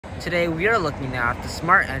Today we are looking at the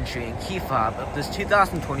smart entry and key fob of this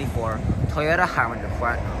 2024 Toyota Highlander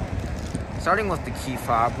Platinum. Starting with the key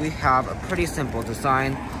fob, we have a pretty simple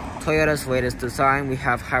design. Toyota's latest design, we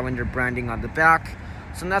have Highlander branding on the back,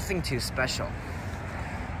 so nothing too special.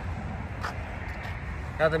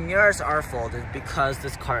 Now the mirrors are folded because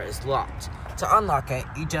this car is locked. To unlock it,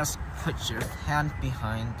 you just put your hand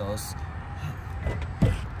behind those.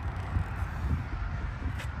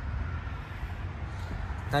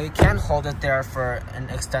 Now you can hold it there for an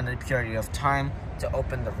extended period of time to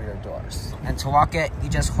open the rear doors. And to lock it, you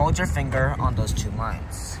just hold your finger on those two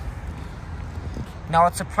lines. Now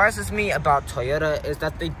what surprises me about Toyota is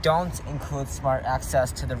that they don't include smart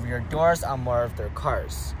access to the rear doors on more of their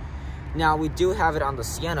cars. Now we do have it on the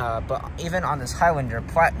Sienna, but even on this Highlander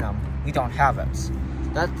Platinum, we don't have it.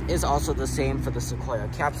 That is also the same for the Sequoia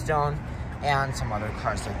Capstone and some other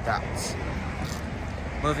cars like that.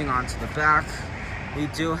 Moving on to the back, we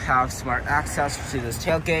do have smart access to this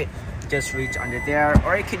tailgate. Just reach under there,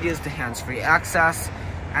 or you could use the hands-free access,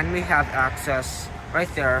 and we have access right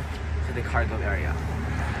there to the cargo area.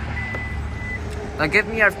 Now give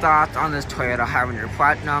me your thoughts on this Toyota Highlander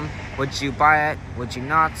Platinum. Would you buy it? Would you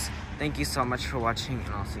not? Thank you so much for watching,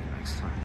 and I'll see you next time.